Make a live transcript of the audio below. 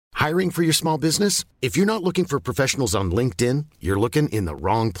Hiring for your small business? If you're not looking for professionals on LinkedIn, you're looking in the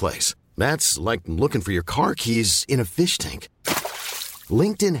wrong place. That's like looking for your car keys in a fish tank.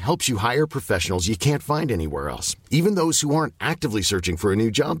 LinkedIn helps you hire professionals you can't find anywhere else, even those who aren't actively searching for a new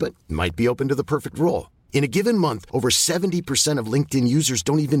job but might be open to the perfect role. In a given month, over 70% of LinkedIn users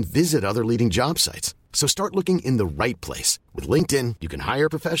don't even visit other leading job sites. So start looking in the right place. With LinkedIn, you can hire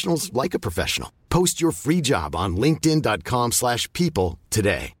professionals like a professional. Post your free job on linkedin.com/people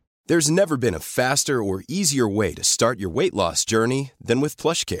today. There's never been a faster or easier way to start your weight loss journey than with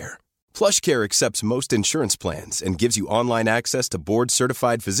PlushCare. PlushCare accepts most insurance plans and gives you online access to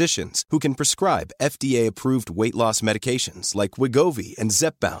board-certified physicians who can prescribe FDA-approved weight loss medications like Wegovy and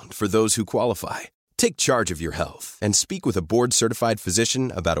Zepbound for those who qualify. Take charge of your health and speak with a board-certified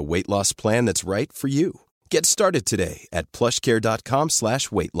physician about a weight loss plan that's right for you. Get started today at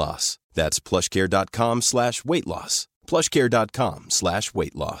plushcare.com/weight loss. That's plushcare.com/weight loss.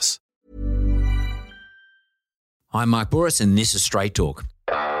 plushcare.com/weight loss. I'm Mark Bouris and this is Straight Talk.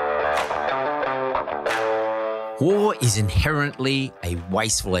 War is inherently a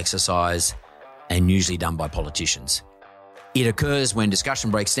wasteful exercise and usually done by politicians. It occurs when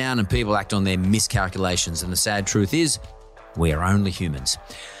discussion breaks down and people act on their miscalculations, and the sad truth is we are only humans.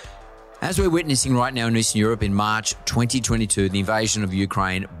 As we're witnessing right now in Eastern Europe in March 2022, the invasion of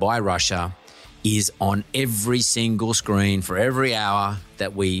Ukraine by Russia is on every single screen for every hour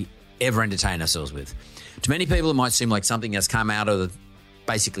that we ever entertain ourselves with. To many people, it might seem like something that's come out of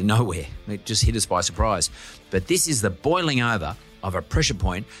basically nowhere. It just hit us by surprise. But this is the boiling over of a pressure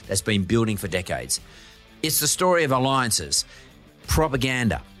point that's been building for decades. It's the story of alliances,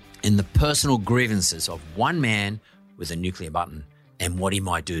 propaganda, and the personal grievances of one man with a nuclear button and what he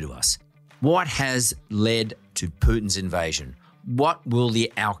might do to us. What has led to Putin's invasion? What will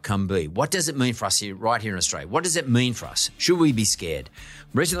the outcome be? What does it mean for us here, right here in Australia? What does it mean for us? Should we be scared?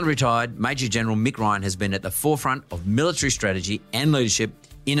 Recently retired Major General Mick Ryan has been at the forefront of military strategy and leadership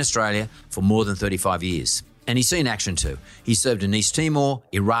in Australia for more than 35 years. And he's seen action too. He served in East Timor,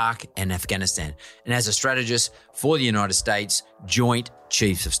 Iraq, and Afghanistan, and as a strategist for the United States Joint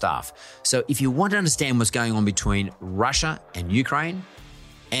Chiefs of Staff. So if you want to understand what's going on between Russia and Ukraine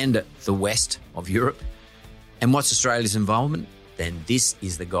and the west of Europe, and what's Australia's involvement, then this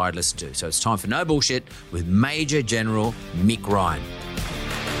is the guide to listen to. So it's time for No Bullshit with Major General Mick Ryan.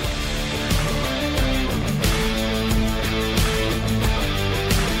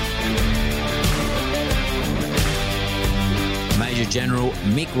 Major General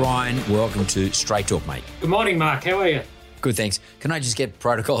Mick Ryan, welcome to Straight Talk, mate. Good morning, Mark. How are you? Good, thanks. Can I just get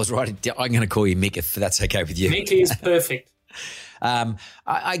protocols right? I'm going to call you Mick if that's okay with you. Mick is perfect.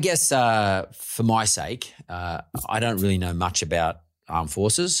 I guess for my sake, I don't really know much about armed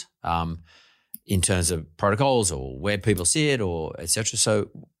forces in terms of protocols or where people sit or et cetera.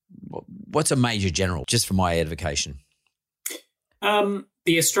 So what's a Major General, just for my edification?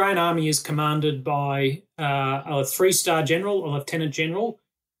 The Australian Army is commanded by a three-star general, a lieutenant general,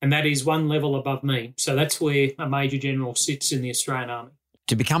 and that is one level above me. So that's where a Major General sits in the Australian Army.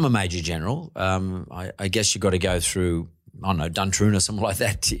 To become a Major General, I guess you've got to go through, I don't know, Duntroon or something like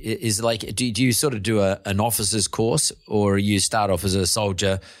that. Is like, do you sort of do an officer's course, or you start off as a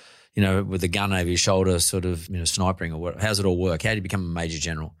soldier, with a gun over your shoulder, sort of, sniping, or what? How's it all work? How do you become a Major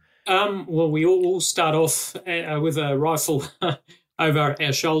General? Well, we all start off with a rifle over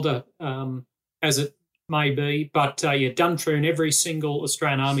our shoulder, as it may be. But Duntroon, every single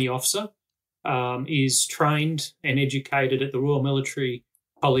Australian Army officer is trained and educated at the Royal Military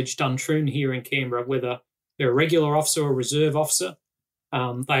College Duntroon here in Canberra, whether they're a regular officer or a reserve officer.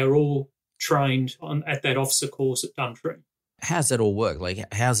 They are all trained at that officer course at Duntroon. How's that all work?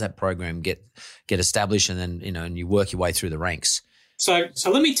 Like, how's that program get established, and then and you work your way through the ranks? So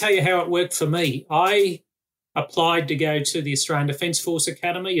let me tell you how it worked for me. I applied to go to the Australian Defence Force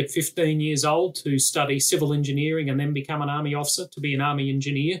Academy at 15 years old to study civil engineering and then become an Army officer, to be an Army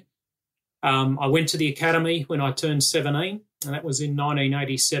engineer. I went to the academy when I turned 17, and that was in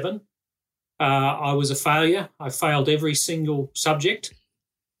 1987. I was a failure. I failed every single subject.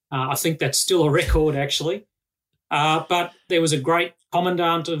 I think that's still a record, actually. But there was a great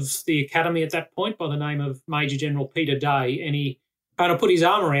commandant of the academy at that point by the name of Major General Peter Day, and he kind of put his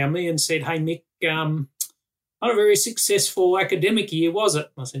arm around me and said, "Hey, Mick, not a very successful academic year, was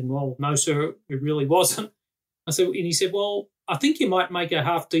it?" I said, "Well, no, sir, it really wasn't." And he said, "Well, I think you might make a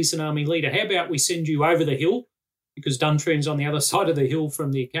half-decent Army leader. How about we send you over the hill?" Because Duntroon's on the other side of the hill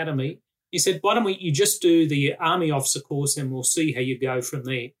from the academy. He said, "Why don't you just do the Army officer course and we'll see how you go from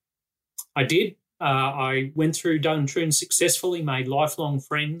there." I did. I went through Duntroon successfully, made lifelong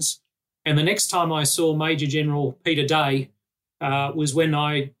friends. And the next time I saw Major General Peter Day, was when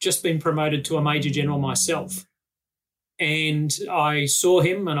I'd just been promoted to a Major General myself. And I saw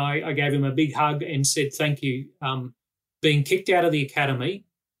him and I gave him a big hug and said, thank you. Being kicked out of the academy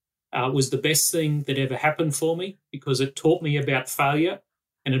was the best thing that ever happened for me because it taught me about failure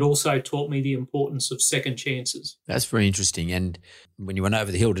and it also taught me the importance of second chances. That's very interesting. And when you went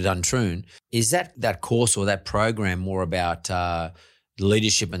over the hill to Duntroon, is that course or that program more about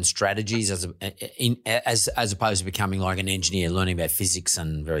leadership and strategies as opposed to becoming like an engineer, learning about physics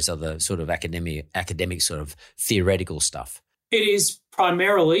and various other sort of academic sort of theoretical stuff? It is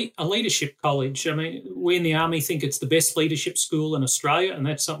primarily a leadership college. I mean, we in the Army think it's the best leadership school in Australia, and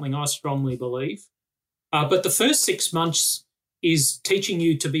that's something I strongly believe. But the first 6 months is teaching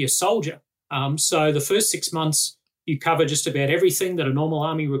you to be a soldier. So the first 6 months, you cover just about everything that a normal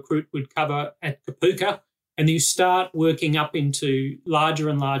Army recruit would cover at Kapooka, and you start working up into larger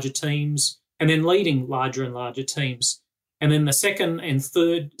and larger teams and then leading larger and larger teams. And then the second and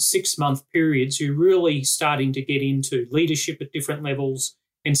third 6 month periods, you're really starting to get into leadership at different levels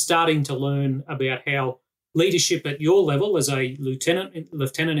and starting to learn about how leadership at your level as a lieutenant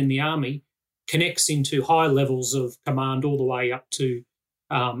in the Army connects into high levels of command all the way up to,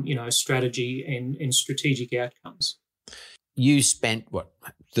 strategy and strategic outcomes. You spent,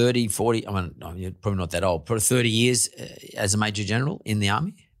 30, 40, you're probably not that old, probably 30 years as a Major General in the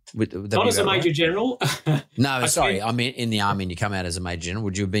Army? Not as a Major General. No, sorry. I mean, in the Army and you come out as a Major General.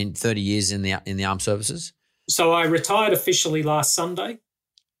 Would you have been 30 years in the armed services? So I retired officially last Sunday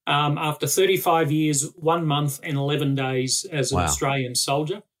after 35 years, 1 month and 11 days as an Australian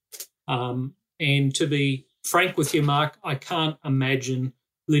soldier. And to be frank with you, Mark, I can't imagine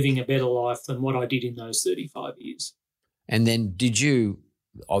living a better life than what I did in those 35 years. And then did you,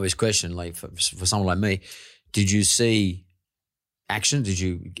 obvious question, like for someone like me, did you see action? Did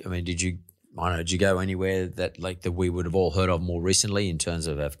you go anywhere that we would have all heard of more recently in terms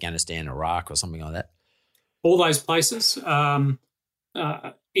of Afghanistan, Iraq or something like that? All those places.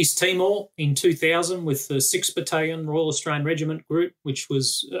 East Timor in 2000 with the 6th Battalion Royal Australian Regiment Group, which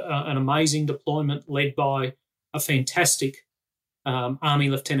was an amazing deployment led by a fantastic Army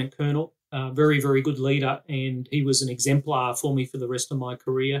Lieutenant Colonel, very, very good leader, and he was an exemplar for me for the rest of my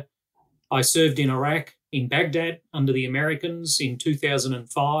career. I served in Iraq, in Baghdad, under the Americans in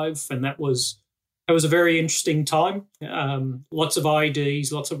 2005, and that was a very interesting time. Lots of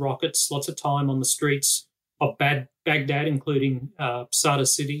IEDs, lots of rockets, lots of time on the streets of Baghdad, including Sada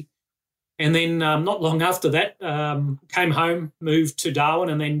City. And then not long after that, came home, moved to Darwin,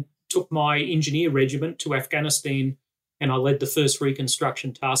 and then took my engineer regiment to Afghanistan, and I led the first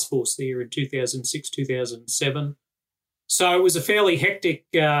reconstruction task force there in 2006, 2007. So it was a fairly hectic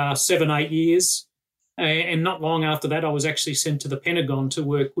 7-8 years. And not long after that, I was actually sent to the Pentagon to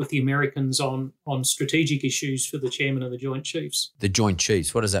work with the Americans on strategic issues for the chairman of the Joint Chiefs. The Joint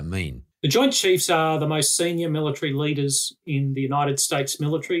Chiefs, what does that mean? The Joint Chiefs are the most senior military leaders in the United States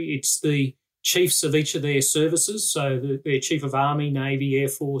military. It's the chiefs of each of their services, so their Chief of Army, Navy, Air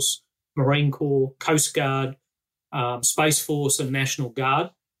Force, Marine Corps, Coast Guard, Space Force and National Guard.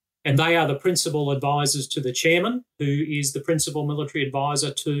 And they are the principal advisors to the chairman, who is the principal military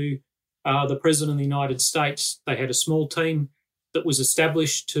advisor to the President of the United States. They had a small team that was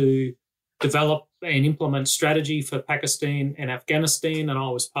established to develop and implement strategy for Pakistan and Afghanistan, and I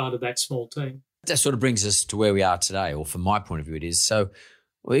was part of that small team. That sort of brings us to where we are today, or from my point of view it is. So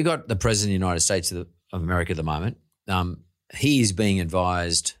we got the President of the United States of America at the moment. He is being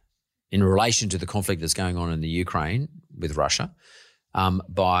advised in relation to the conflict that's going on in the Ukraine with Russia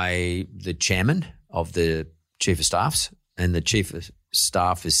by the chairman of the Chief of Staffs, and the Chief of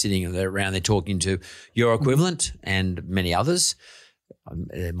Staff is sitting around there talking to your equivalent and many others.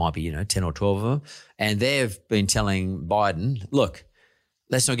 There might be, 10 or 12 of them. And they've been telling Biden, look,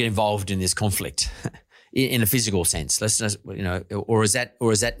 let's not get involved in this conflict in a physical sense. Let's just, or is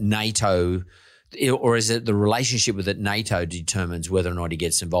that NATO, or is it the relationship with it NATO determines whether or not he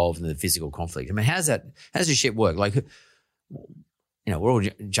gets involved in the physical conflict? I mean, how does this shit work? Like, we're all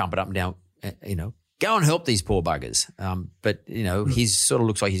jumping up and down, go and help these poor buggers. But he sort of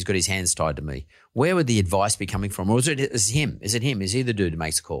looks like he's got his hands tied to me. Where would the advice be coming from? Or is it him? Is it him? Is he the dude who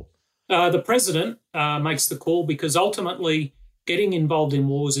makes the call? The president makes the call because ultimately getting involved in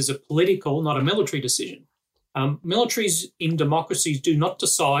wars is a political, not a military decision. Militaries in democracies do not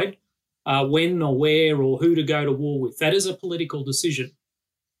decide when or where or who to go to war with. That is a political decision.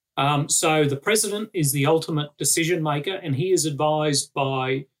 So the president is the ultimate decision maker, and he is advised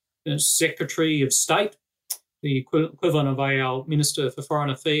by the Secretary of State, the equivalent of our Minister for Foreign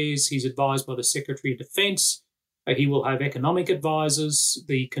Affairs. He's advised by the Secretary of Defence. He will have economic advisors,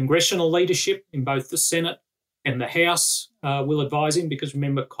 the congressional leadership in both the Senate and the House will advise him, because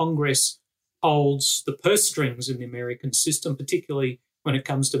remember, Congress holds the purse strings in the American system, particularly when it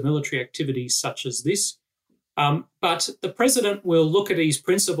comes to military activities such as this. But the president will look at his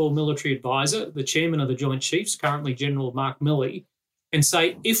principal military advisor, the chairman of the Joint Chiefs, currently General Mark Milley, and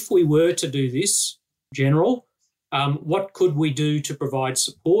say, if we were to do this, General, what could we do to provide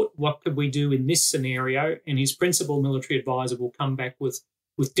support? What could we do in this scenario? And his principal military advisor will come back with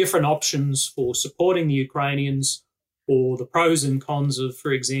different options for supporting the Ukrainians, or the pros and cons of,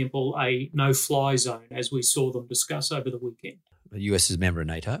 for example, a no-fly zone, as we saw them discuss over the weekend. The US is a member of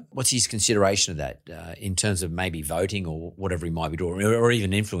NATO. What's his consideration of that in terms of maybe voting or whatever he might be doing, or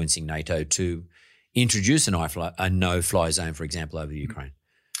even influencing NATO to introduce a no-fly zone, for example, over Ukraine?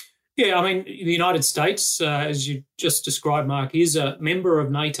 Yeah, I mean, the United States, as you just described, Mark, is a member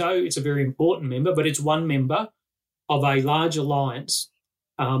of NATO. It's a very important member, but it's one member of a large alliance,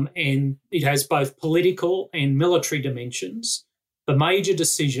 and it has both political and military dimensions. The major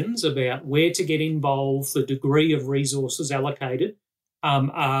decisions about where to get involved, the degree of resources allocated,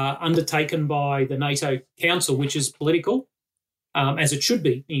 are undertaken by the NATO Council, which is political, as it should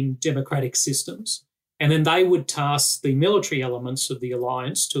be in democratic systems. And then they would task the military elements of the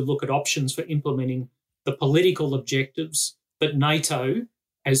alliance to look at options for implementing the political objectives that NATO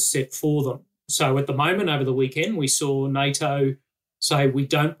has set for them. So at the moment, over the weekend, we saw NATO say we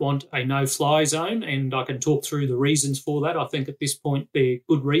don't want a no-fly zone, and I can talk through the reasons for that. I think at this point there are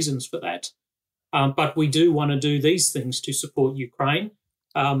good reasons for that. But we do want to do these things to support Ukraine.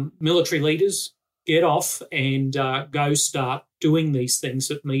 Military leaders, get off and go start doing these things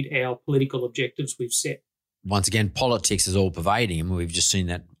that meet our political objectives we've set. Once again, politics is all pervading, and we've just seen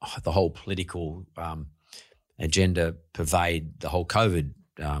that the whole political agenda pervade the whole COVID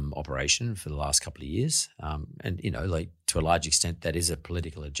operation for the last couple of years. And, like to a large extent, that is a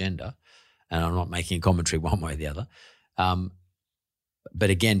political agenda. And I'm not making a commentary one way or the other. But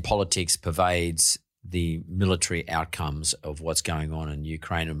again, politics pervades the military outcomes of what's going on in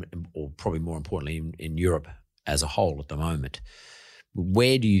Ukraine, or probably more importantly in Europe as a whole at the moment.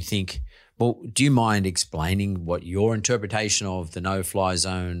 Where do you think, do you mind explaining what your interpretation of the no-fly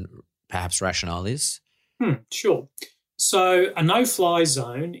zone perhaps rationale is? Sure. So a no-fly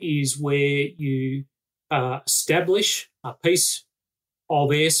zone is where you establish a piece of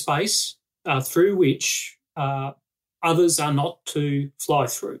airspace through which others are not to fly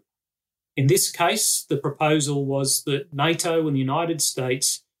through. In this case, the proposal was that NATO and the United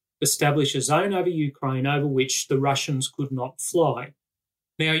States establish a zone over Ukraine over which the Russians could not fly.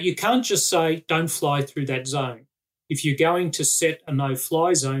 Now, you can't just say, don't fly through that zone. If you're going to set a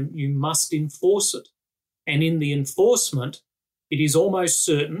no-fly zone, you must enforce it. And in the enforcement, it is almost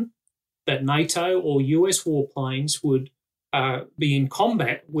certain that NATO or US warplanes would be in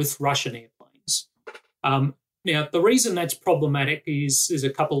combat with Russian airplanes. Now, the reason that's problematic is there's a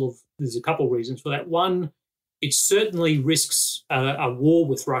couple of reasons for that. One, it certainly risks a war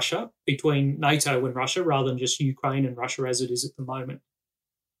with Russia, between NATO and Russia, rather than just Ukraine and Russia as it is at the moment.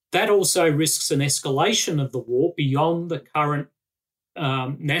 That also risks an escalation of the war beyond the current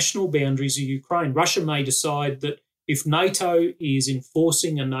national boundaries of Ukraine. Russia may decide that if NATO is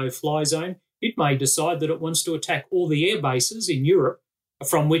enforcing a no-fly zone, it may decide that it wants to attack all the air bases in Europe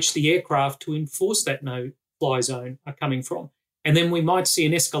from which the aircraft to enforce that no-fly zone are coming from. And then we might see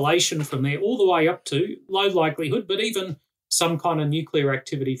an escalation from there all the way up to, low likelihood, but even some kind of nuclear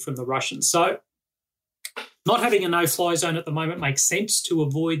activity from the Russians. So not having a no-fly zone at the moment makes sense to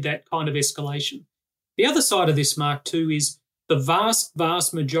avoid that kind of escalation. The other side of this, Mark, too, is the vast,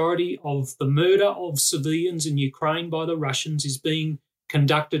 vast majority of the murder of civilians in Ukraine by the Russians is being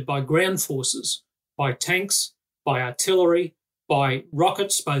conducted by ground forces, by tanks, by artillery, by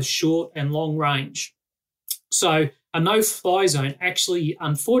rockets, both short and long range. So a no-fly zone actually,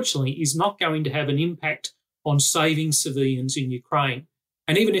 unfortunately, is not going to have an impact on saving civilians in Ukraine.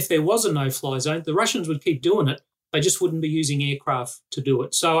 And even if there was a no-fly zone, the Russians would keep doing it. They just wouldn't be using aircraft to do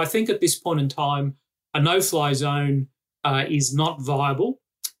it. So I think at this point in time, a no-fly zone is not viable.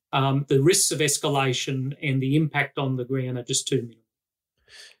 The risks of escalation and the impact on the ground are just too minimal.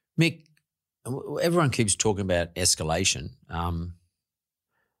 Mick, everyone keeps talking about escalation, and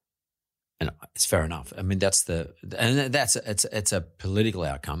it's fair enough. I mean, it's a political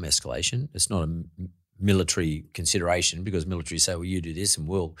outcome. Escalation. It's not a military consideration, because military say, well, you do this and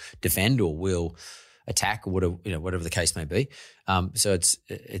we'll defend or we'll attack or whatever the case may be. So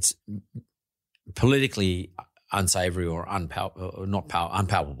it's politically unsavory or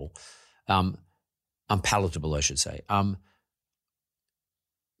unpalatable, I should say.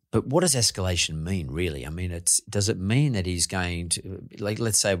 But what does escalation mean, really? I mean, does it mean that he's going to, like,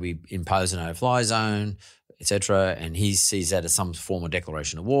 let's say we impose a no-fly zone, etc. And he sees that as some form of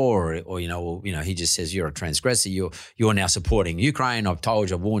declaration of war, or he just says you're a transgressor. You're now supporting Ukraine. I've told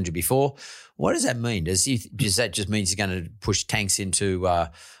you, I've warned you before. What does that mean? Does that just mean he's going to push tanks into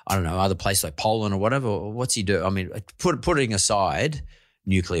other places like Poland or whatever? Or what's he do? I mean, putting aside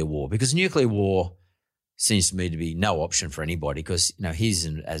nuclear war, because nuclear war seems to me to be no option for anybody, because he's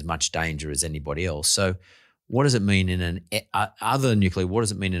in as much danger as anybody else. So what does it mean in other nuclear? What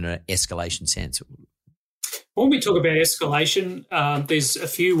does it mean in an escalation sense? When we talk about escalation, there's a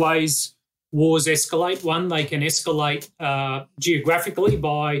few ways wars escalate. One, they can escalate geographically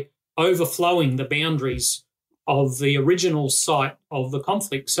by overflowing the boundaries of the original site of the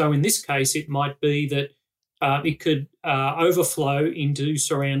conflict. So in this case, it might be that it could overflow into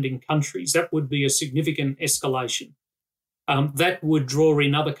surrounding countries. That would be a significant escalation. That would draw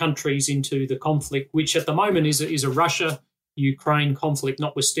in other countries into the conflict, which at the moment is a Russia-Ukraine conflict,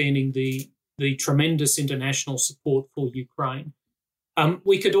 notwithstanding the tremendous international support for Ukraine.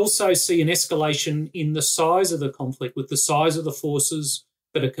 We could also see an escalation in the size of the conflict, with the size of the forces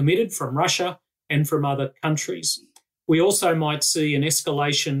that are committed from Russia and from other countries. We also might see an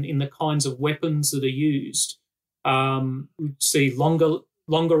escalation in the kinds of weapons that are used. We'd see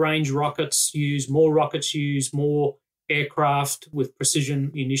longer range rockets used, more aircraft with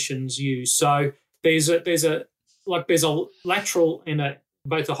precision munitions used. So there's a lateral and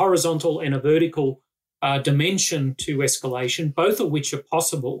both a horizontal and a vertical dimension to escalation, both of which are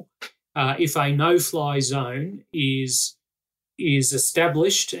possible if a no-fly zone is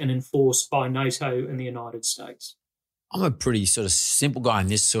established and enforced by NATO and the United States. I'm a pretty sort of simple guy in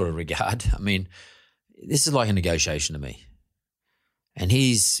this sort of regard. I mean, this is like a negotiation to me. And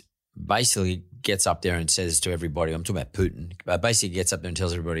he's basically gets up there and says to everybody, I'm talking about Putin, basically gets up there and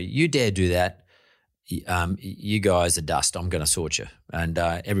tells everybody, you dare do that, you guys are dust, I'm going to sort you. And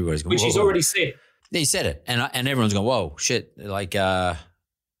everybody's going, which he's already said. He said it. And everyone's going, whoa, shit, like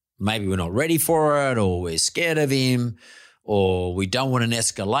maybe we're not ready for it, or we're scared of him, or we don't want an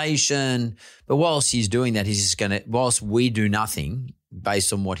escalation. But whilst he's doing that, he's just going to, whilst we do nothing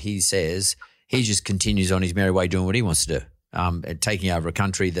based on what he says, he just continues on his merry way doing what he wants to do. Taking over a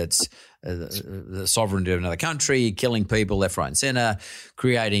country that's the sovereignty of another country, killing people left, right and centre,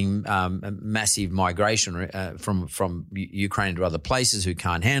 creating massive migration from Ukraine to other places who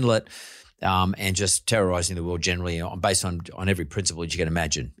can't handle it, and just terrorising the world generally based on every principle that you can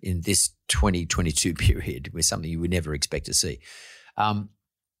imagine in this 2022 period, with something you would never expect to see.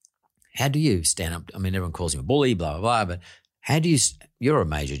 How do you stand up? I mean, everyone calls him a bully, blah, blah, blah, but how do you – you're a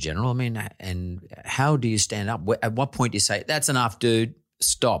major general, I mean, and how do you stand up? At what point do you say, that's enough, dude,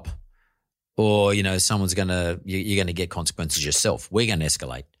 stop? Or, someone's going to – you're going to get consequences yourself. We're going to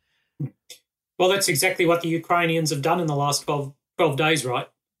escalate. Well, that's exactly what the Ukrainians have done in the last 12 days, right?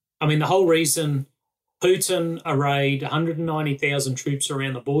 I mean, the whole reason Putin arrayed 190,000 troops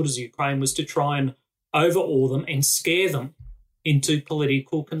around the borders of Ukraine was to try and overawe them and scare them into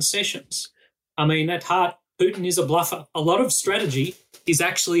political concessions. I mean, at heart, Putin is a bluffer. A lot of strategy is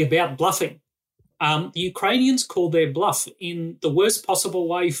actually about bluffing. The Ukrainians called their bluff in the worst possible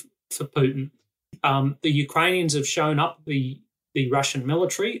way for Putin. The Ukrainians have shown up the Russian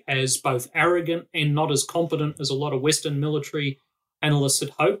military as both arrogant and not as competent as a lot of Western military analysts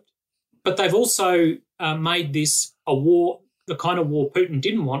had hoped. But they've also made this a war, the kind of war Putin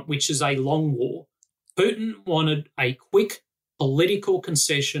didn't want, which is a long war. Putin wanted a quick political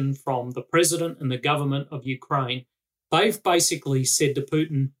concession from the president and the government of Ukraine. They've basically said to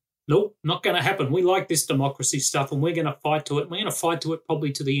Putin, nope, not going to happen. We like this democracy stuff and we're going to fight to it. We're going to fight to it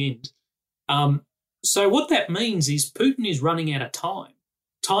probably to the end. So what that means is Putin is running out of time.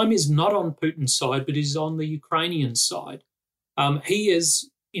 Time is not on Putin's side, but is on the Ukrainian side. He is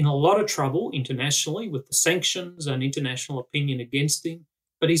in a lot of trouble internationally with the sanctions and international opinion against him,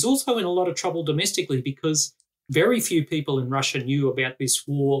 but he's also in a lot of trouble domestically because very few people in Russia knew about this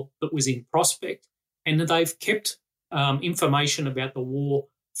war that was in prospect, and they've kept information about the war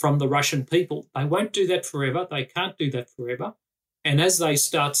from the Russian people. They won't do that forever. They can't do that forever. And as they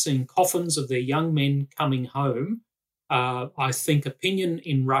start seeing coffins of their young men coming home, I think opinion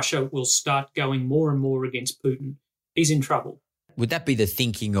in Russia will start going more and more against Putin. He's in trouble. Would that be the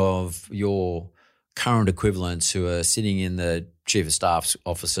thinking of your current equivalents who are sitting in the chief of staff's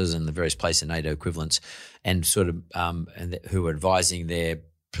offices and the various places in NATO equivalents, and sort of who are advising their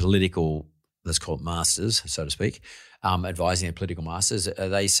political, let's call it masters, so to speak, advising their political masters? Are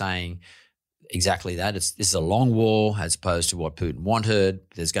they saying exactly that? This is a long war as opposed to what Putin wanted.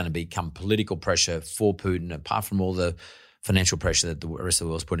 There's going to become political pressure for Putin, apart from all the financial pressure that the rest of the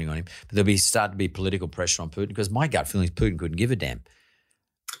world's putting on him. But there'll start to be political pressure on Putin, because my gut feeling is Putin couldn't give a damn.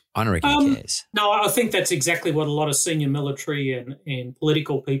 I don't reckon he cares. No, I think that's exactly what a lot of senior military and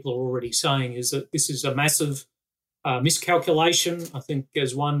political people are already saying, is that this is a massive miscalculation. I think,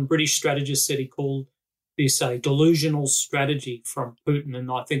 as one British strategist said, he called this a delusional strategy from Putin,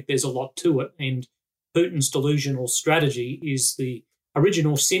 and I think there's a lot to it. And Putin's delusional strategy is the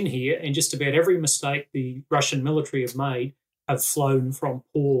original sin here, and just about every mistake the Russian military have made have flown from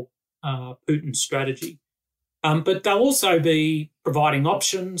poor Putin's strategy. But they'll also be providing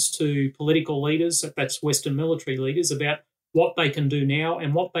options to political leaders, that's Western military leaders, about what they can do now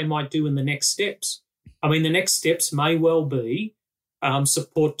and what they might do in the next steps. I mean, the next steps may well be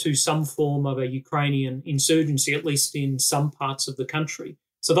support to some form of a Ukrainian insurgency, at least in some parts of the country.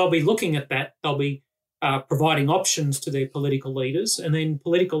 So they'll be looking at that. They'll be providing options to their political leaders, and then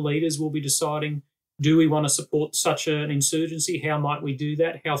political leaders will be deciding, do we want to support such an insurgency? How might we do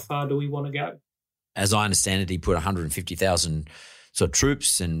that? How far do we want to go? As I understand it, he put 150,000 sort of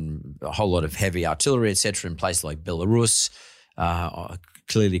troops and a whole lot of heavy artillery, etc., in places like Belarus,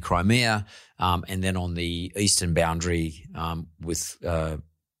 clearly Crimea, and then on the eastern boundary with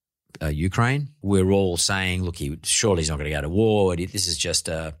Ukraine. We're all saying, look, surely he's not going to go to war. This is just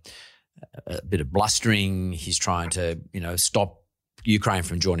a bit of blustering. He's trying to, stop Ukraine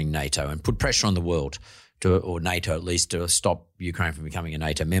from joining NATO and put pressure on the world, or NATO at least, to stop Ukraine from becoming a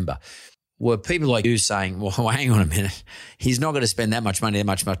NATO member. Were people like you saying, well, hang on a minute, he's not going to spend that much money,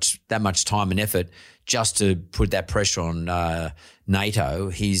 that much time and effort just to put that pressure on NATO.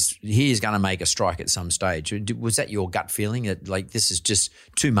 He is going to make a strike at some stage. Was that your gut feeling that, like, this is just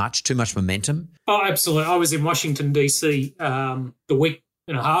too much momentum? Oh, absolutely. I was in Washington, D.C. The week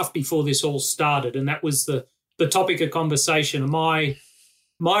and a half before this all started, and that was the topic of conversation. My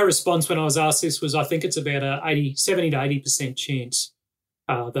response when I was asked this was, I think it's about a 70 to 80% chance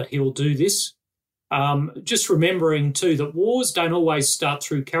that he'll do this. Just remembering too that wars don't always start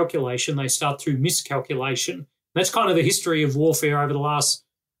through calculation, they start through miscalculation. That's kind of the history of warfare over the last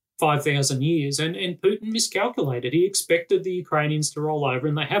 5,000 years. And Putin miscalculated. He expected the Ukrainians to roll over,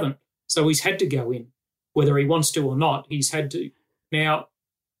 and they haven't. So he's had to go in. Whether he wants to or not, he's had to. Now,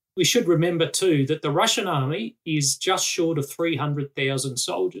 we should remember too that the Russian army is just short of 300,000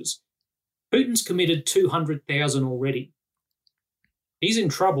 soldiers. Putin's committed 200,000 already. He's in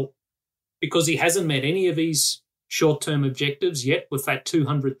trouble because he hasn't met any of his short-term objectives yet with that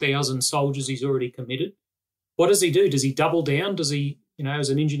 200,000 soldiers he's already committed. What does he do? Does he double down? Does he, as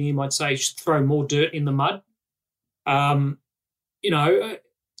an engineer might say, throw more dirt in the mud? There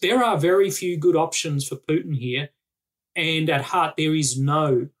are very few good options for Putin here, and at heart there is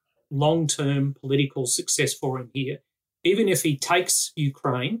no long-term political success for him here. Even if he takes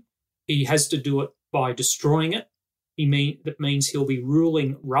Ukraine, he has to do it by destroying it. That means he'll be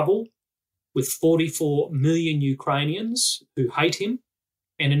ruling rubble with 44 million Ukrainians who hate him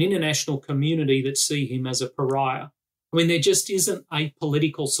and an international community that see him as a pariah. I mean, there just isn't a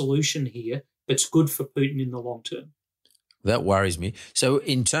political solution here that's good for Putin in the long term. That worries me. So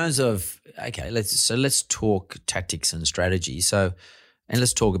in terms of, let's talk tactics and strategy. And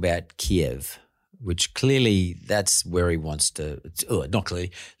let's talk about Kiev, which clearly that's where he wants to, not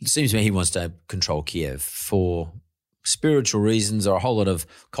clearly, it seems to me he wants to control Kiev for spiritual reasons or a whole lot of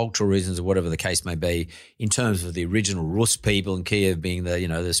cultural reasons or whatever the case may be, in terms of the original Rus people and Kiev being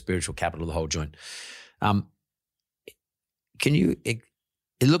the spiritual capital of the whole joint. It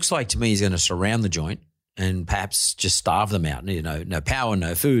looks like to me he's going to surround the joint and perhaps just starve them out. No power,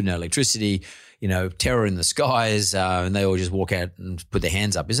 no food, no electricity, terror in the skies, and they all just walk out and put their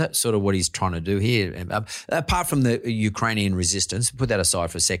hands up. Is that sort of what he's trying to do here? Apart from the Ukrainian resistance, put that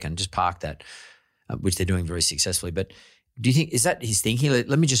aside for a second, just park that, which they're doing very successfully. But do you think, is that his thinking?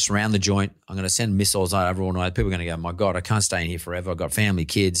 Let me just surround the joint. I'm going to send missiles over all night. People are going to go, my God, I can't stay in here forever. I've got family,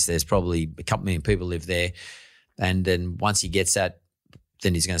 kids. There's probably a couple million people live there. And then once he gets that,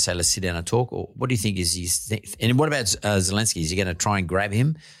 then he's going to say, let's sit down and talk? Or what do you think is his and what about Zelensky? Is he going to try and grab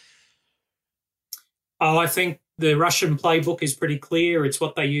him? Oh, I think the Russian playbook is pretty clear. It's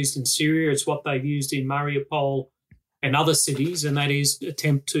what they used in Syria. It's what they've used in Mariupol and other cities, and that is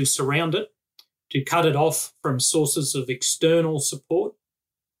attempt to surround it, to cut it off from sources of external support,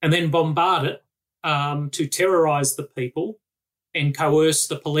 and then bombard it to terrorise the people and coerce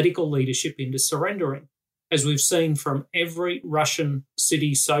the political leadership into surrendering. As we've seen from every Russian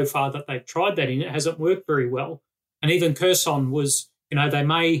city so far that they've tried that in, it hasn't worked very well. And even Kherson was, they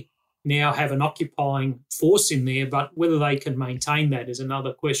may now have an occupying force in there, but whether they can maintain that is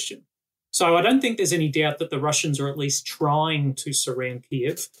another question. So I don't think there's any doubt that the Russians are at least trying to surround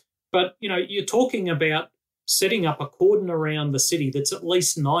Kiev. But, you're talking about setting up a cordon around the city that's at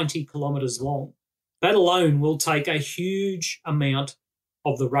least 90 kilometres long. That alone will take a huge amount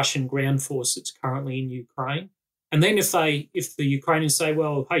of the Russian ground force that's currently in Ukraine. And then if the Ukrainians say,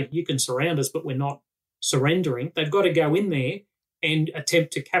 well, hey, you can surround us, but we're not surrendering, they've got to go in there and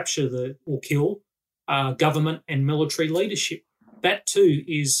attempt to capture or kill government and military leadership. That too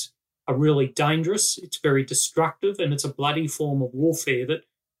is a really dangerous, it's very destructive, and it's a bloody form of warfare that,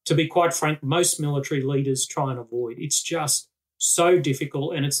 to be quite frank, most military leaders try and avoid. It's just so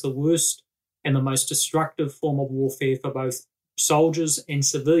difficult, and it's the worst and the most destructive form of warfare for both soldiers and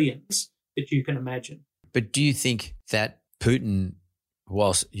civilians that you can imagine. But do you think that Putin,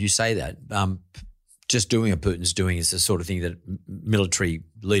 whilst you say that, just doing what Putin's doing is the sort of thing that military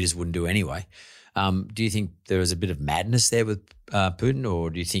leaders wouldn't do anyway? Do you think there is a bit of madness there with Putin, or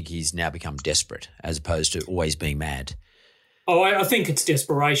do you think he's now become desperate as opposed to always being mad? Oh, I think it's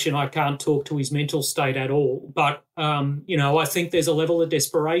desperation. I can't talk to his mental state at all. But, I think there's a level of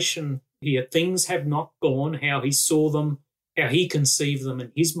desperation here. Things have not gone how he saw them, how he conceived them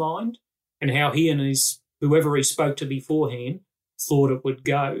in his mind, and how he and whoever he spoke to beforehand thought it would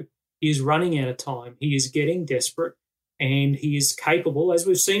go. He is running out of time. He is getting desperate, and he is capable, as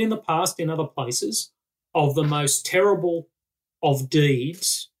we've seen in the past in other places, of the most terrible of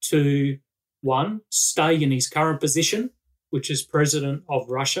deeds to, one, stay in his current position, which is president of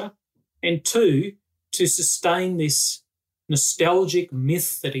Russia, and two, to sustain this nostalgic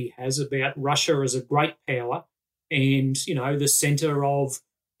myth that he has about Russia as a great power and, the centre of,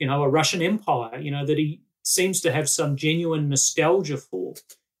 a Russian empire, that he seems to have some genuine nostalgia for.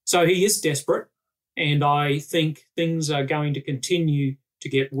 So he is desperate, and I think things are going to continue to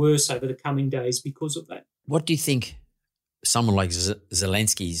get worse over the coming days because of that. What do you think someone like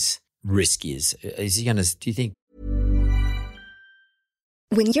Zelensky's risk is? Is he going to, do you think?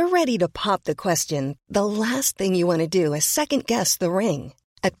 When you're ready to pop the question, the last thing you want to do is second-guess the ring.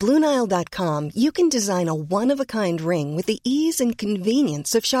 At BlueNile.com, you can design a one-of-a-kind ring with the ease and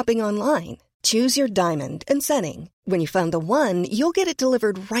convenience of shopping online. Choose your diamond and setting. When you find the one, you'll get it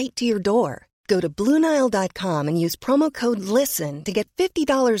delivered right to your door. Go to BlueNile.com and use promo code LISTEN to get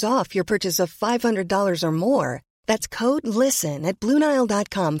 $50 off your purchase of $500 or more. That's code LISTEN at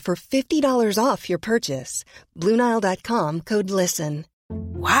BlueNile.com for $50 off your purchase. BlueNile.com, code LISTEN.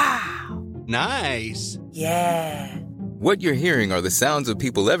 Wow. Nice. Yeah. What you're hearing are the sounds of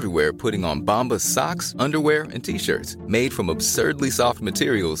people everywhere putting on Bombas socks, underwear, and T-shirts made from absurdly soft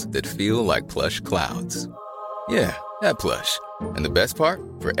materials that feel like plush clouds. Yeah, that plush. And the best part?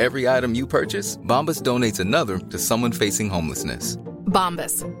 For every item you purchase, Bombas donates another to someone facing homelessness.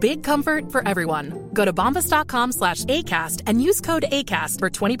 Bombas. Big comfort for everyone. Go to bombas.com/ACAST and use code ACAST for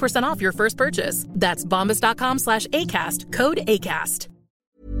 20% off your first purchase. That's bombas.com/ACAST, code ACAST.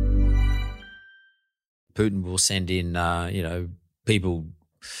 Putin will send in, people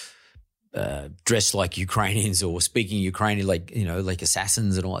dressed like Ukrainians or speaking Ukrainian, like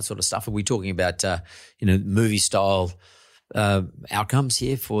assassins and all that sort of stuff. Are we talking about, movie style outcomes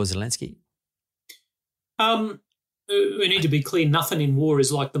here for Zelensky? We need to be clear. Nothing in war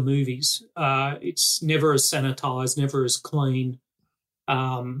is like the movies. It's never as sanitized, never as clean.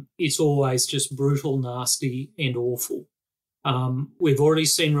 It's always just brutal, nasty, and awful. We've already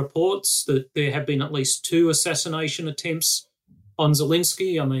seen reports that there have been at least 2 assassination attempts on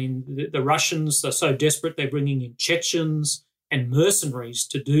Zelensky. I mean, the Russians are so desperate they're bringing in Chechens and mercenaries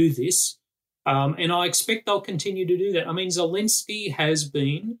to do this. And I expect they'll continue to do that. I mean, Zelensky has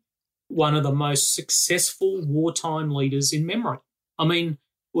been one of the most successful wartime leaders in memory. I mean,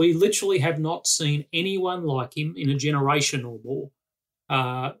 we literally have not seen anyone like him in a generation or more.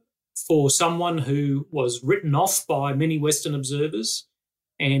 For someone who was written off by many Western observers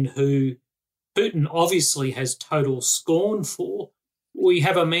and who Putin obviously has total scorn for, we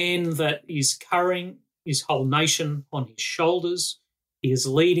have a man that is carrying his whole nation on his shoulders. He is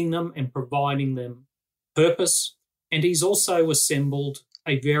leading them and providing them purpose. And he's also assembled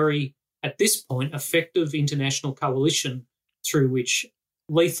a very, at this point, effective international coalition through which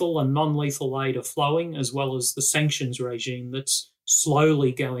lethal and non-lethal aid are flowing, as well as the sanctions regime that's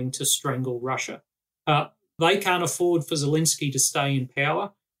slowly going to strangle Russia. They can't afford for Zelensky to stay in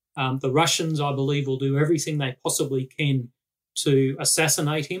power. The Russians, I believe, will do everything they possibly can to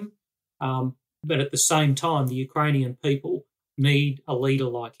assassinate him. But at the same time, the Ukrainian people need a leader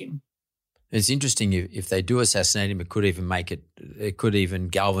like him. It's interesting if they do assassinate him, it could even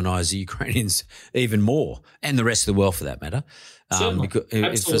galvanise the Ukrainians even more, and the rest of the world for that matter. Absolutely.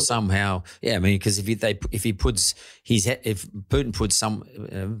 If for somehow, because if Putin puts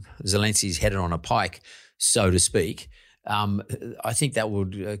Zelensky's head on a pike, so to speak, I think that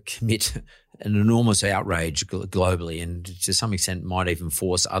would commit an enormous outrage globally, and to some extent might even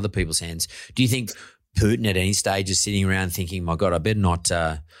force other people's hands. Do you think Putin at any stage is sitting around thinking, my God, I better not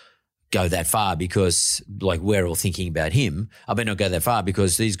go that far because, like, we're all thinking about him. I better not go that far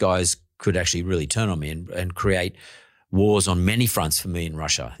because these guys could actually really turn on me and create wars on many fronts for me in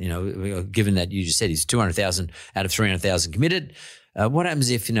Russia. You know, given that you just said he's 200,000 out of 300,000 committed. What happens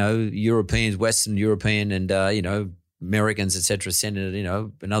if, Europeans, Western European and, Americans, et cetera, send,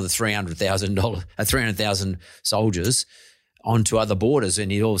 another 300,000 soldiers onto other borders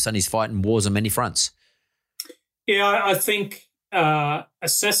and all of a sudden he's fighting wars on many fronts? Yeah, I think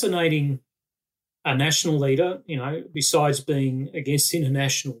assassinating a national leader, besides being against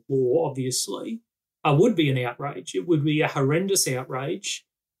international law, obviously, would be an outrage. It would be a horrendous outrage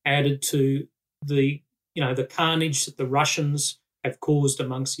added to the carnage that the Russians have caused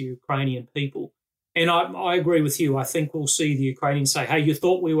amongst the Ukrainian people. And I agree with you. I think we'll see the Ukrainians say, hey, you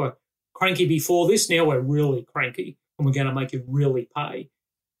thought we were cranky before this, now we're really cranky and we're going to make you really pay,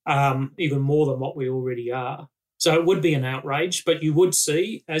 even more than what we already are. So it would be an outrage, but you would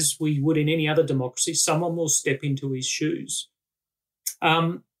see, as we would in any other democracy, someone will step into his shoes.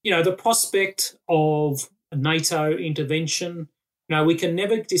 The prospect of a NATO intervention, we can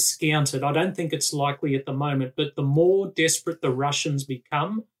never discount it. I don't think it's likely at the moment, but the more desperate the Russians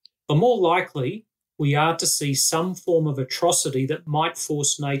become, the more likely we are to see some form of atrocity that might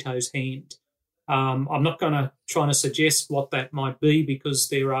force NATO's hand. I'm not going to try to suggest what that might be because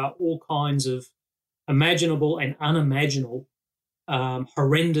there are all kinds of imaginable and unimaginable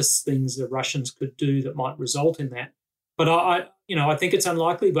horrendous things the Russians could do that might result in that. But I think it's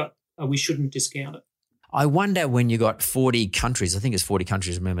unlikely, but we shouldn't discount it. I wonder when you got 40 countries, I think it's 40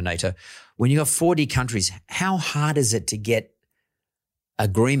 countries, remember NATO, when you got 40 countries, how hard is it to get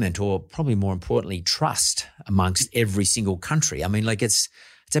agreement or probably more importantly, trust amongst every single country? I mean, it's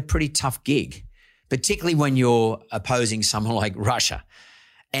a pretty tough gig, particularly when you're opposing someone like Russia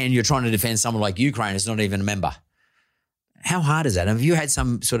and you're trying to defend someone like Ukraine who's not even a member. How hard is that? Have you had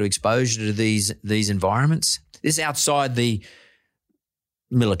some sort of exposure to these environments? This is outside the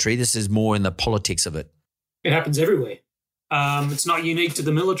military. This is more in the politics of it. It happens everywhere. It's not unique to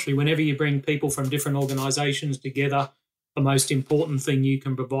the military. Whenever you bring people from different organisations together, the most important thing you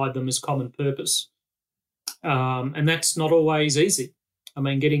can provide them is common purpose. And that's not always easy. I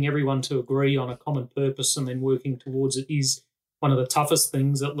mean, getting everyone to agree on a common purpose and then working towards it is one of the toughest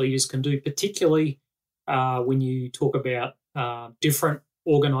things that leaders can do, particularly when you talk about different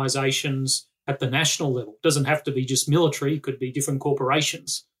organisations at the national level. It doesn't have to be just military. It could be different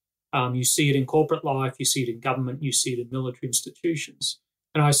corporations. You see it in corporate life. You see it in government. You see it in military institutions.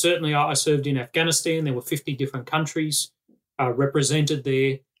 And I served in Afghanistan. There were 50 different countries represented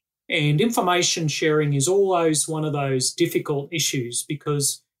there. And information sharing is always one of those difficult issues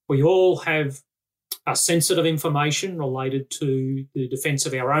because we all have sensitive information related to the defence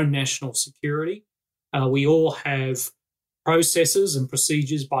of our own national security. We all have processes and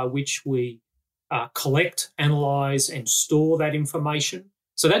procedures by which we collect, analyse and store that information.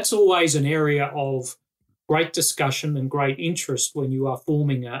 So that's always an area of great discussion and great interest when you are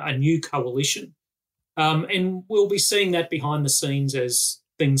forming a new coalition. And we'll be seeing that behind the scenes as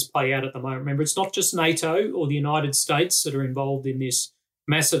things play out at the moment. Remember, it's not just NATO or the United States that are involved in this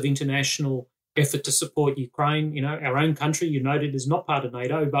massive international effort to support Ukraine. Our own country, you noted, is not part of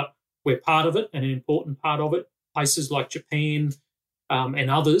NATO, but we're part of it and an important part of it. Places like Japan and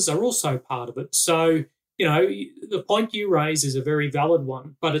others are also part of it. So, the point you raise is a very valid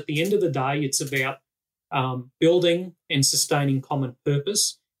one. But at the end of the day, it's about building and sustaining common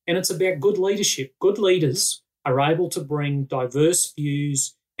purpose. And it's about good leadership. Good leaders are able to bring diverse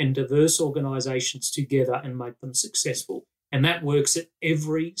views and diverse organisations together and make them successful. And that works at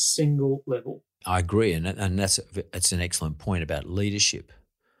every single level. I agree. And that's an excellent point about leadership.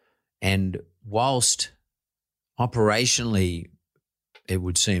 And whilst operationally it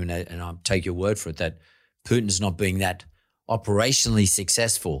would seem, and I'll take your word for it, that Putin's not being that operationally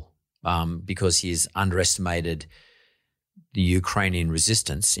successful because he has underestimated the Ukrainian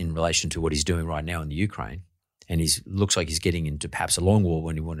resistance in relation to what he's doing right now in the Ukraine. And he looks like he's getting into perhaps a long war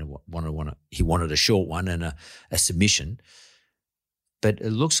when he wanted a short one and a submission. But it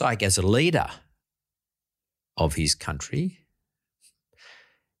looks like as a leader of his country,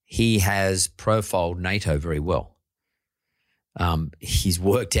 he has profiled NATO very well. He's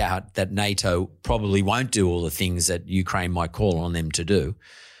worked out that NATO probably won't do all the things that Ukraine might call on them to do.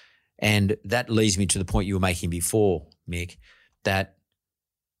 And that leads me to the point you were making before, Mick, that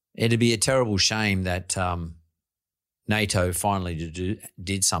it'd be a terrible shame that NATO finally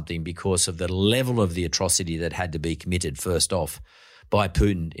did something because of the level of the atrocity that had to be committed first off by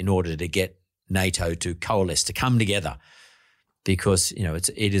Putin in order to get NATO to coalesce, to come together. Because,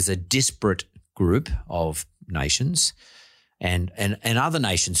 it is a disparate group of nations and other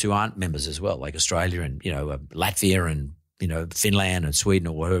nations who aren't members as well, like Australia and, Latvia and, Finland and Sweden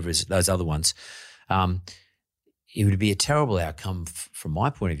or whatever it is, those other ones. It would be a terrible outcome from my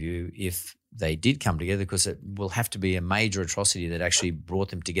point of view if they did come together, because it will have to be a major atrocity that actually brought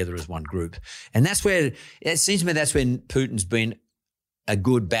them together as one group. And that's where, it seems to me that's when Putin's been a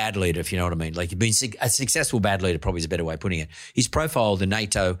good bad leader, if you know what I mean. Like, he's been a successful bad leader, probably is a better way of putting it. He's profiled the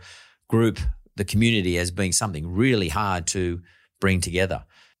NATO group, the community, as being something really hard to bring together.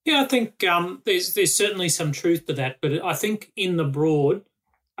 Yeah, I think there's certainly some truth to that. But I think in the broad,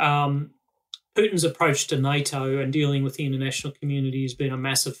 Putin's approach to NATO and dealing with the international community has been a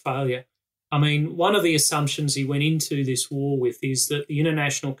massive failure. I mean, one of the assumptions he went into this war with is that the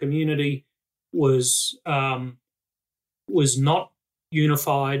international community was not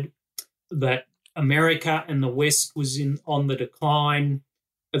unified, that America and the West was on the decline,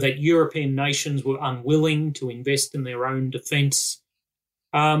 that European nations were unwilling to invest in their own defence.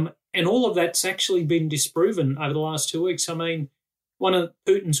 And all of that's actually been disproven over the last 2 weeks. I mean, one of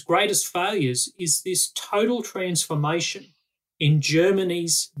Putin's greatest failures is this total transformation in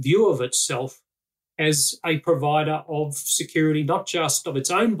Germany's view of itself as a provider of security, not just of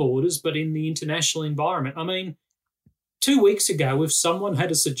its own borders, but in the international environment. I mean, 2 weeks ago, if someone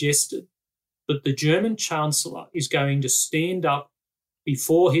had suggested that the German Chancellor is going to stand up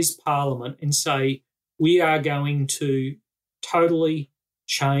before his parliament and say, we are going to totally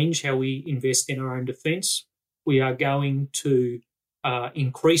change how we invest in our own defence, we are going to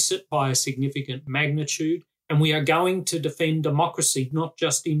increase it by a significant magnitude, and we are going to defend democracy, not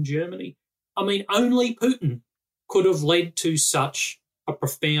just in Germany. I mean, only Putin could have led to such a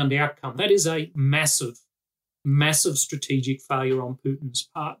profound outcome. That is a massive, massive strategic failure on Putin's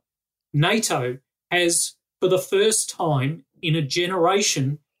part. NATO has, for the first time in a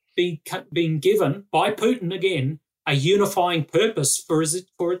generation, been given, by Putin again, a unifying purpose for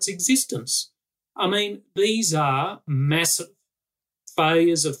its existence. I mean, these are massive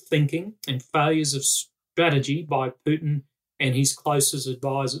failures of thinking and failures of strategy by Putin and his closest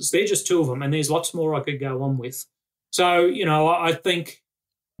advisors. They're just two of them, and there's lots more I could go on with. So, I think,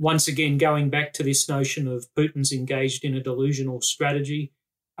 once again, going back to this notion of Putin's engaged in a delusional strategy,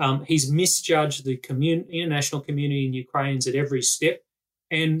 he's misjudged the international community and Ukrainians at every step,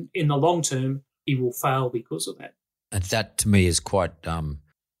 and in the long term, he will fail because of that. And that, to me, is quite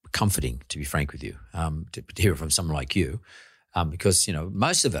comforting, to be frank with you, to hear it from someone like you, because,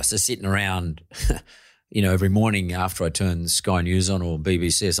 most of us are sitting around, every morning after I turn Sky News on or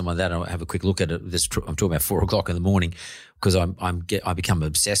BBC or something like that, I have a quick look at it. I'm talking about 4 o'clock in the morning because I become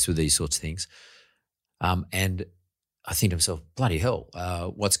obsessed with these sorts of things. And I think to myself, bloody hell,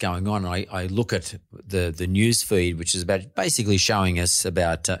 what's going on? And I look at the news feed, which is about basically showing us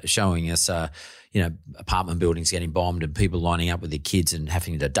apartment buildings getting bombed and people lining up with their kids and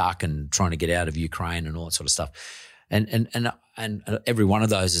having to duck and trying to get out of Ukraine and all that sort of stuff. And every one of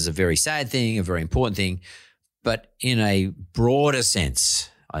those is a very sad thing, a very important thing. But in a broader sense,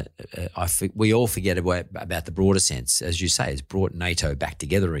 we all forget about the broader sense. As you say, it's brought NATO back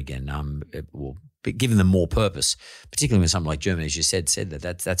together again. It will given them more purpose, particularly when something like Germany, as you said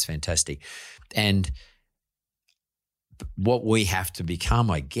that's fantastic. And what we have to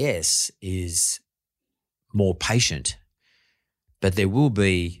become, I guess, is more patient. But there will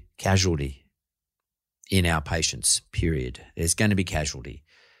be casualty in our patience, period. There's going to be casualty.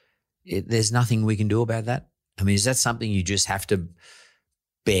 There's nothing we can do about that. I mean, is that something you just have to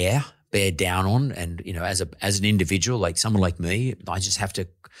bear down on? And, as an individual, like someone like me, I just have to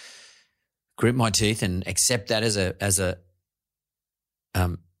grit my teeth and accept that as a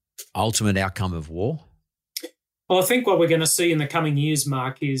ultimate outcome of war? Well, I think what we're going to see in the coming years,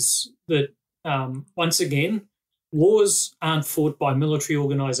 Mark, is that once again, wars aren't fought by military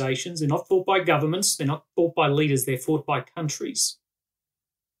organisations. They're not fought by governments. They're not fought by leaders. They're fought by countries.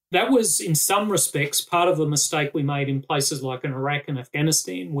 That was, in some respects, part of the mistake we made in places like in Iraq and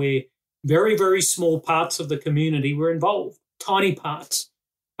Afghanistan, where very, very small parts of the community were involved, tiny parts.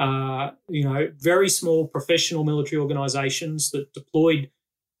 Very small professional military organisations that deployed,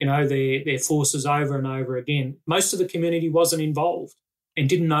 their forces over and over again. Most of the community wasn't involved and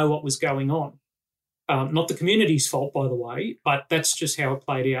didn't know what was going on. Not the community's fault, by the way, but that's just how it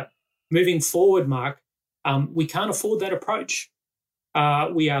played out. Moving forward, Mark, we can't afford that approach.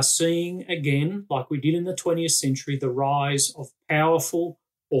 We are seeing again, like we did in the 20th century, the rise of powerful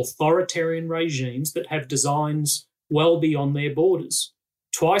authoritarian regimes that have designs well beyond their borders.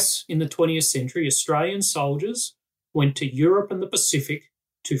 Twice in the 20th century, Australian soldiers went to Europe and the Pacific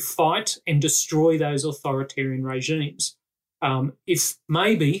to fight and destroy those authoritarian regimes. If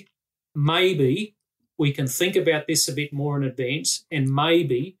maybe maybe we can think about this a bit more in advance, and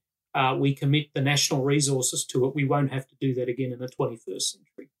maybe we commit the national resources to it. We won't have to do that again in the 21st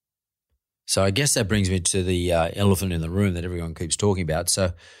century. So I guess that brings me to the elephant in the room that everyone keeps talking about.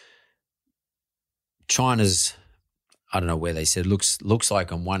 So China's, I don't know where they said, looks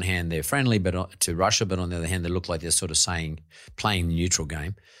like on one hand they're friendly to Russia, but on the other hand they look like they're sort of playing the neutral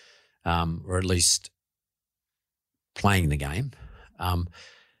game, or at least playing the game.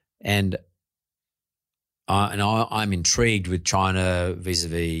 And I'm intrigued with China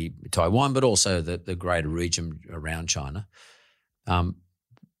vis-a-vis Taiwan, but also the greater region around China.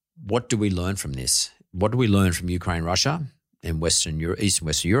 What do we learn from this? What do we learn from Ukraine, Russia, and East and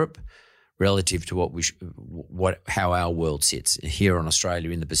Western Europe relative to how our world sits here in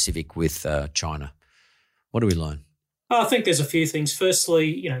Australia in the Pacific with China? What do we learn? I think there's a few things.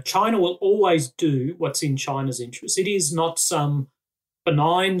 Firstly, China will always do what's in China's interest. It is not some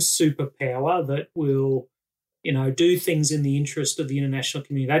benign superpower that will, do things in the interest of the international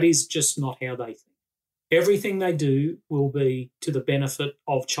community. That is just not how they think. Everything they do will be to the benefit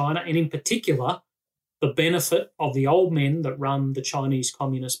of China, and in particular, the benefit of the old men that run the Chinese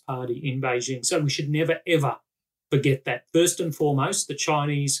Communist Party in Beijing. So we should never, ever forget that. First and foremost, the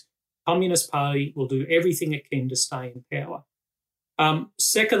Chinese Communist Party will do everything it can to stay in power.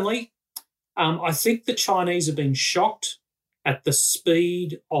 Secondly, I think the Chinese have been shocked at the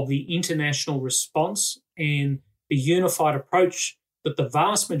speed of the international response and the unified approach that the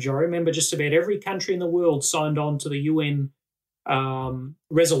vast majority, remember just about every country in the world signed on to the UN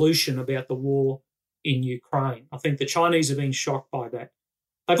resolution about the war in Ukraine. I think the Chinese have been shocked by that.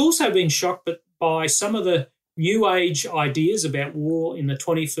 They've also been shocked by some of the new age ideas about war in the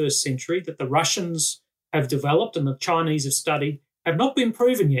 21st century that the Russians have developed and the Chinese have studied have not been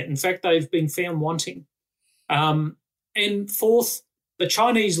proven yet. In fact, they've been found wanting. And fourth, the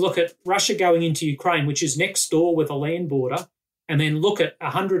Chinese look at Russia going into Ukraine, which is next door with a land border, and then look at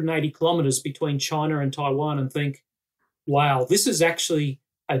 180 kilometres between China and Taiwan and think, wow, this is actually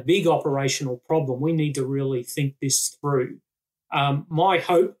a big operational problem. We need to really think this through. My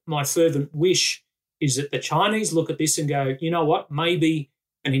hope, my fervent wish is that the Chinese look at this and go, you know what, maybe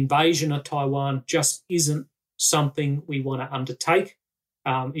an invasion of Taiwan just isn't something we want to undertake.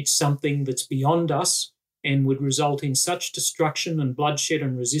 It's something that's beyond us and would result in such destruction and bloodshed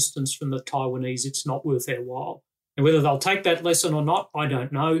and resistance from the Taiwanese, it's not worth our while. And whether they'll take that lesson or not, I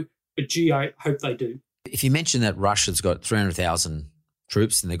don't know. But gee, I hope they do. If you mention that Russia's got 300,000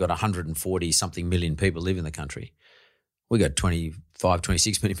 troops and they've got 140-something million people live in the country, we've got 25,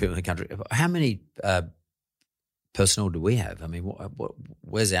 26 million people in the country. How many personnel do we have? I mean,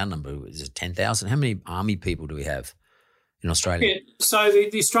 where's our number? Is it 10,000? How many army people do we have in Australia? Yeah, so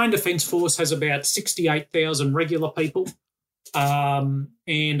the Australian Defence Force has about 68,000 regular people and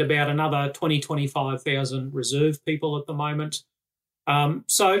about another 25,000 reserve people at the moment.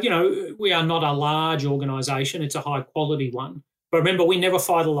 So, we are not a large organisation. It's a high-quality one. But remember, we never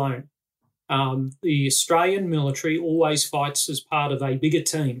fight alone. The Australian military always fights as part of a bigger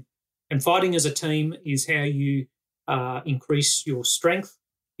team. And fighting as a team is how you increase your strength.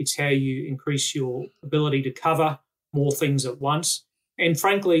 It's how you increase your ability to cover more things at once. And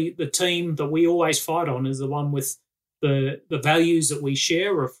frankly, the team that we always fight on is the one with the values that we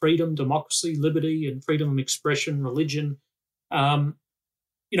share of freedom, democracy, liberty, and freedom of expression, religion. So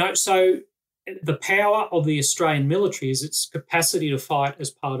the power of the Australian military is its capacity to fight as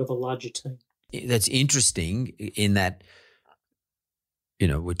part of a larger team. That's interesting in that,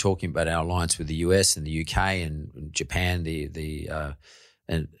 we're talking about our alliance with the US and the UK and Japan,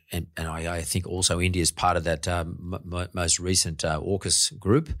 and I think also India is part of that most recent AUKUS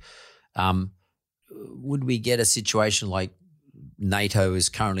group. Would we get a situation like NATO is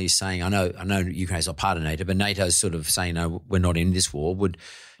currently saying, I know Ukraine is not part of NATO, but NATO is sort of saying, no, we're not in this war. Do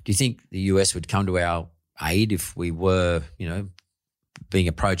you think the US would come to our aid if we were, being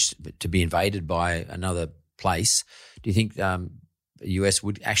approached to be invaded by another place? Do you think the US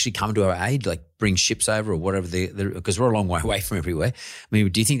would actually come to our aid, like bring ships over or whatever, because we're a long way away from everywhere? I mean,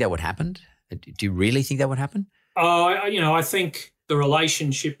 do you think that would happen? Do you really think that would happen? I think the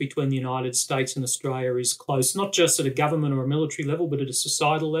relationship between the United States and Australia is close, not just at a government or a military level, but at a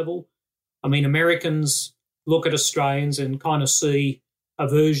societal level. I mean, Americans look at Australians and kind of see a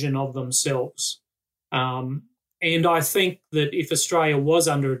version of themselves. And I think that if Australia was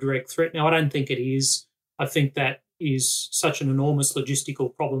under a direct threat, now I don't think it is. I think that is such an enormous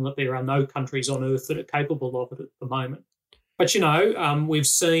logistical problem that there are no countries on earth that are capable of it at the moment. But, we've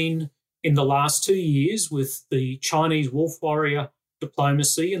seen in the last 2 years with the Chinese wolf warrior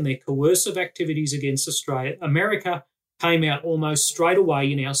diplomacy and their coercive activities against Australia, America came out almost straight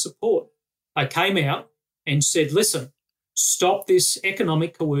away in our support. They came out and said, listen, stop this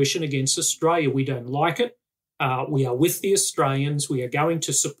economic coercion against Australia. We don't like it. We are with the Australians. We are going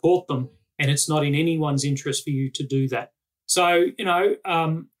to support them, and it's not in anyone's interest for you to do that. So,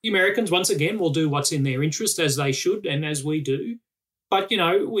 the Americans, once again, will do what's in their interest, as they should and as we do. But,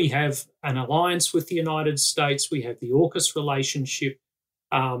 we have an alliance with the United States. We have the AUKUS relationship.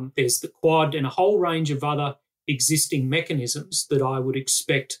 There's the Quad and a whole range of other existing mechanisms that I would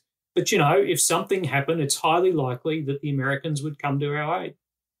expect. But, if something happened, it's highly likely that the Americans would come to our aid.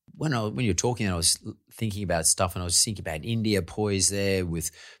 When you're talking, I was thinking about stuff, and I was thinking about India poised there with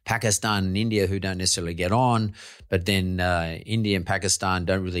Pakistan and India, who don't necessarily get on, but then India and Pakistan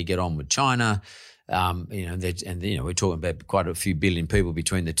don't really get on with China. We're talking about quite a few billion people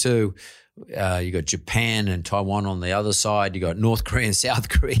between the two. You got Japan and Taiwan on the other side. You got North Korea and South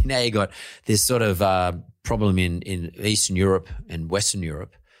Korea. Now you got this sort of problem in Eastern Europe and Western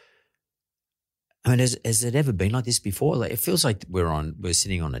Europe. I mean, has it ever been like this before? Like, it feels like we're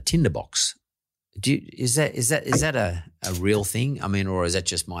sitting on a tinderbox. Is that a real thing? I mean, or is that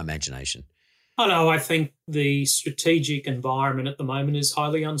just my imagination? Oh no, I think the strategic environment at the moment is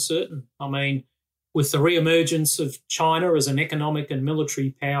highly uncertain. I mean, with the reemergence of China as an economic and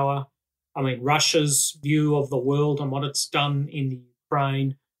military power, I mean, Russia's view of the world and what it's done in the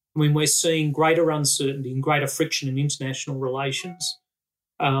Ukraine, I mean, we're seeing greater uncertainty and greater friction in international relations.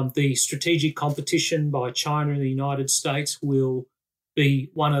 The strategic competition by China and the United States will be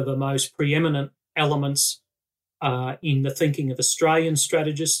one of the most preeminent elements in the thinking of Australian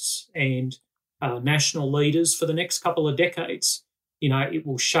strategists and national leaders for the next couple of decades. It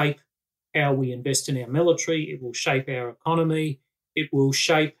will shape how we invest in our military. It will shape our economy. It will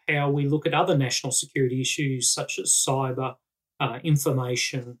shape how we look at other national security issues such as cyber,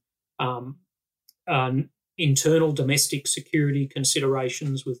 information, internal domestic security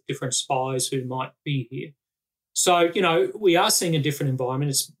considerations with different spies who might be here. So, we are seeing a different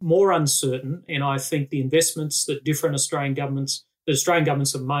environment. It's more uncertain, and I think the investments that Australian governments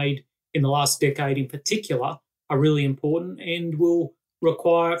have made in the last decade in particular are really important and will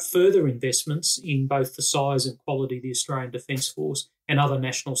require further investments in both the size and quality of the Australian Defence Force and other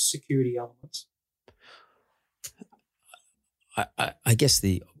national security elements. I guess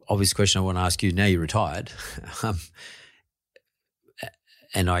the obvious question I want to ask you, now you're retired,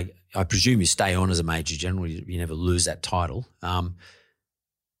 and I presume you stay on as a Major General, you never lose that title.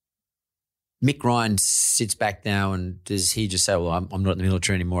 Mick Ryan sits back now, and does he just say, well, I'm not in the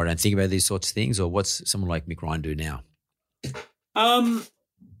military anymore, I don't think about these sorts of things, or what's someone like Mick Ryan do now? I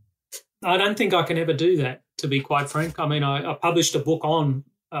don't think I can ever do that, to be quite frank. I mean, I published a book on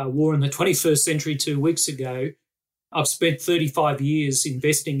war in the 21st century 2 weeks ago. I've spent 35 years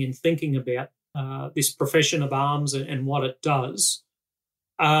investing in thinking about this profession of arms and what it does.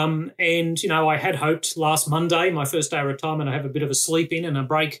 I had hoped last Monday, my first day of retirement, I have a bit of a sleep in and a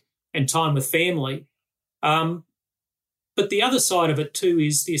break and time with family. But the other side of it too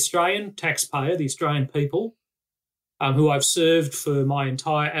is the Australian taxpayer, the Australian people, who I've served for my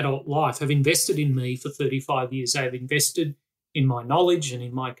entire adult life, have invested in me for 35 years. They have invested in my knowledge and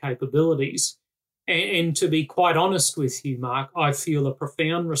in my capabilities. And to be quite honest with you, Mark, I feel a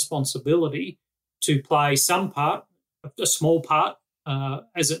profound responsibility to play some part, a small part,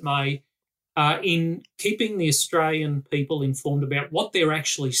 as it may, in keeping the Australian people informed about what they're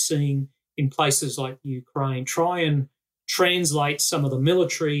actually seeing in places like Ukraine. Try and translate some of the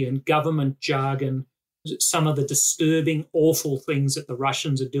military and government jargon, some of the disturbing, awful things that the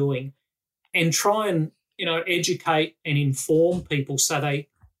Russians are doing, and try and, educate and inform people so they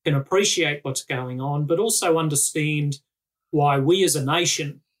can appreciate what's going on, but also understand why we as a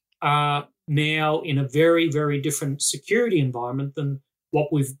nation are now in a very, very different security environment than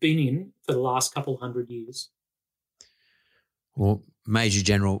what we've been in for the last couple hundred years. Well, Major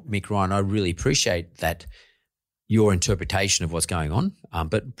General Mick Ryan, I really appreciate that, your interpretation of what's going on,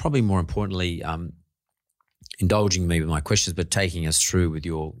 but probably more importantly, indulging me with my questions, but taking us through with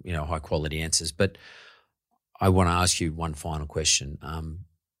your, high-quality answers. But I want to ask you one final question.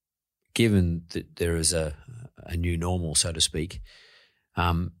 Given that there is a new normal, so to speak,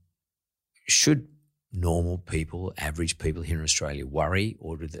 should normal people, average people here in Australia worry,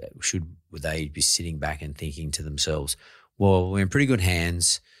 or would they be sitting back and thinking to themselves, well, we're in pretty good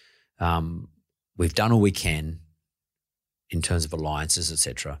hands, we've done all we can in terms of alliances,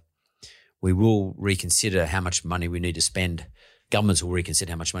 etc. We will reconsider how much money we need to spend. Governments will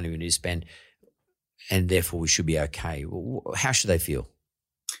reconsider how much money we need to spend, and therefore we should be okay. How should they feel?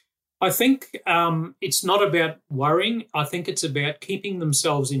 I think it's not about worrying. I think it's about keeping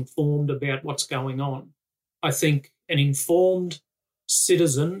themselves informed about what's going on. I think an informed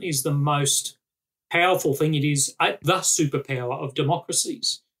citizen is the most powerful thing. It is the superpower of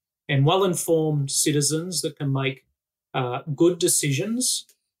democracies. And well-informed citizens that can make good decisions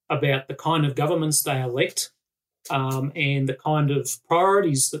about the kind of governments they elect and the kind of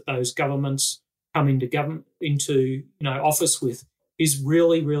priorities that those governments come into office with is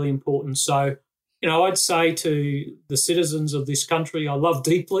really, really important. So, I'd say to the citizens of this country, I love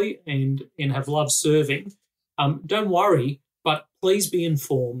deeply and have loved serving. Don't worry, but please be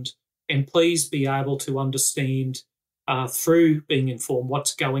informed and please be able to understand through being informed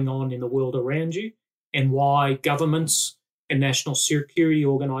what's going on in the world around you and why governments and national security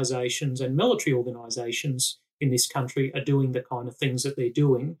organisations and military organisations in this country are doing the kind of things that they're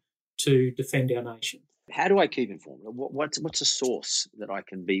doing to defend our nation. How do I keep informed? What's a source that I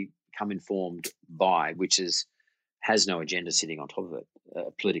can become informed by, which has no agenda sitting on top of it,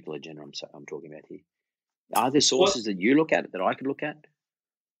 a political agenda I'm talking about here? Are there sources that you look at that I could look at?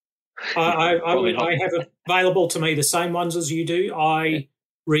 I have available to me the same ones as you do. I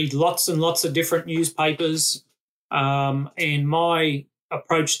read lots and lots of different newspapers, and my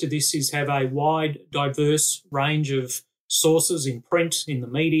approach to this is have a wide, diverse range of sources in print, in the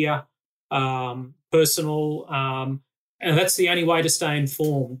media, personal, and that's the only way to stay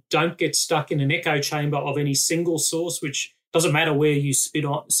informed. Don't get stuck in an echo chamber of any single source, which doesn't matter where you sit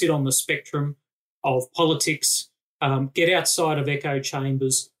on the spectrum of politics. Get outside of echo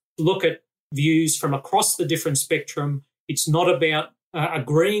chambers. Look at views from across the different spectrum. It's not about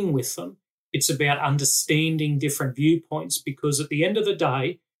agreeing with them. It's about understanding different viewpoints, because at the end of the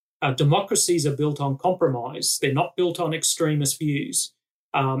day, democracies are built on compromise. They're not built on extremist views.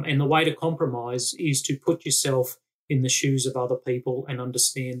 And the way to compromise is to put yourself in the shoes of other people and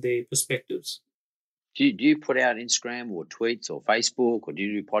understand their perspectives. Do you put out Instagram or tweets or Facebook, or do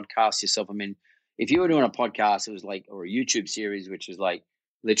you do podcasts yourself? I mean, if you were doing a podcast, it was like, or a YouTube series, which is like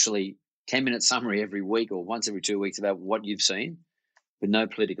literally 10-minute summary every week or once every 2 weeks about what you've seen with no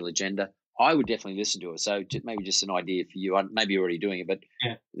political agenda, I would definitely listen to it. So maybe just an idea for you. Maybe you're already doing it, but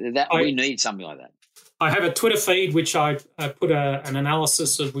we need something like that. I have a Twitter feed which I put an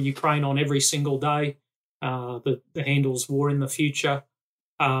analysis of Ukraine on every single day. The handle's War in the Future.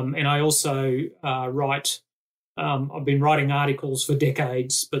 And I also write, I've been writing articles for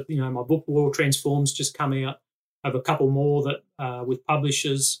decades, but, my book War Transforms just come out. I have a couple more that with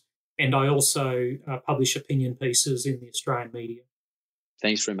publishers, and I also publish opinion pieces in the Australian media.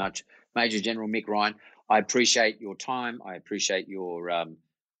 Thanks very much, Major General Mick Ryan. I appreciate your time. I appreciate your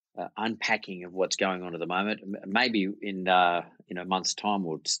unpacking of what's going on at the moment. Maybe in a month's time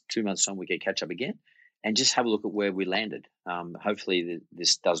or 2 months' time, we can catch up again and just have a look at where we landed. Hopefully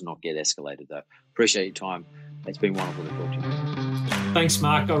this does not get escalated, though. Appreciate your time. It's been wonderful to talk to you. Thanks,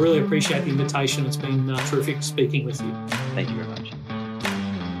 Mark. I really appreciate the invitation. It's been terrific speaking with you. Thank you very much.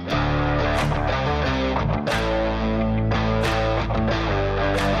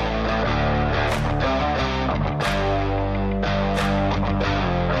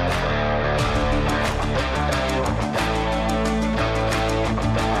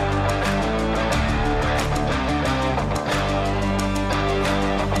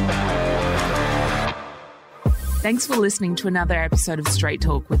 Thanks for listening to another episode of Straight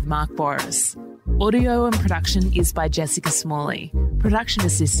Talk with Mark Bouris. Audio and production is by Jessica Smalley. Production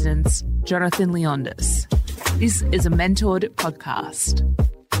assistance, Jonathan Leondis. This is a mentored podcast.